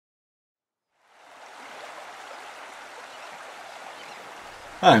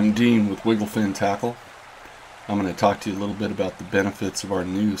Hi, I'm Dean with Wigglefin Tackle. I'm going to talk to you a little bit about the benefits of our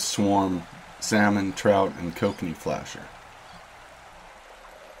new Swarm Salmon, Trout, and Kokanee Flasher.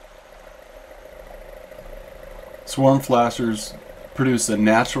 Swarm Flashers produce a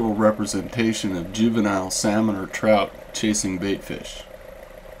natural representation of juvenile salmon or trout chasing bait fish.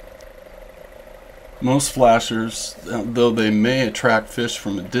 Most flashers, though they may attract fish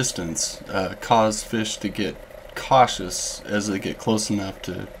from a distance, cause fish to get cautious as they get close enough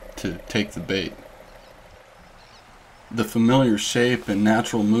to take the bait. The familiar shape and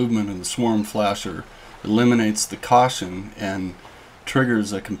natural movement of the swarm flasher eliminates the caution and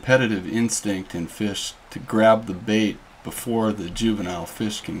triggers a competitive instinct in fish to grab the bait before the juvenile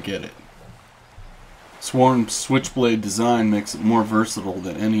fish can get it. Swarm's switchblade design makes it more versatile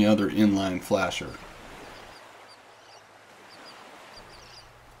than any other inline flasher.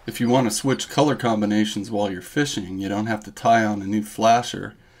 If you want to switch color combinations while you're fishing, you don't have to tie on a new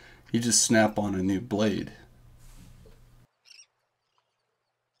flasher, you just snap on a new blade.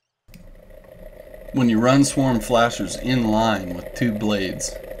 When you run swarm flashers in line with two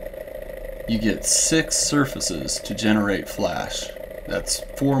blades, you get 6 surfaces to generate flash. That's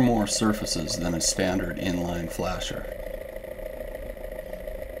 4 more surfaces than a standard inline flasher.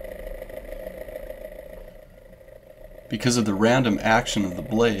 Because of the random action of the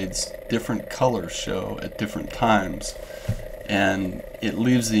blades, different colors show at different times, and it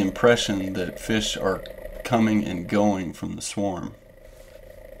leaves the impression that fish are coming and going from the swarm.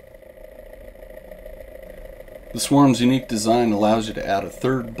 The swarm's unique design allows you to add a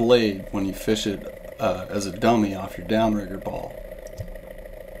 3rd blade when you fish it as a dummy off your downrigger ball.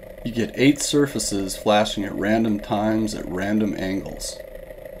 You get 8 surfaces flashing at random times at random angles.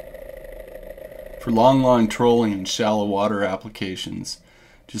 For long line trolling and shallow water applications,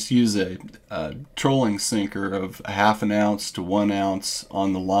 just use a trolling sinker of 1/2 ounce to 1 ounce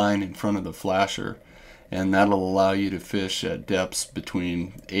on the line in front of the flasher, and that'll allow you to fish at depths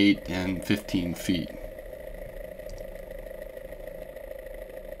between 8 and 15 feet.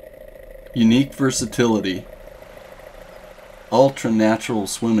 Unique versatility, ultra natural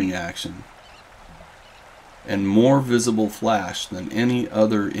swimming action, and more visible flash than any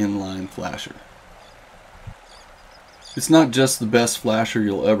other inline flasher. It's not just the best flasher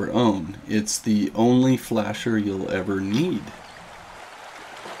you'll ever own, it's the only flasher you'll ever need.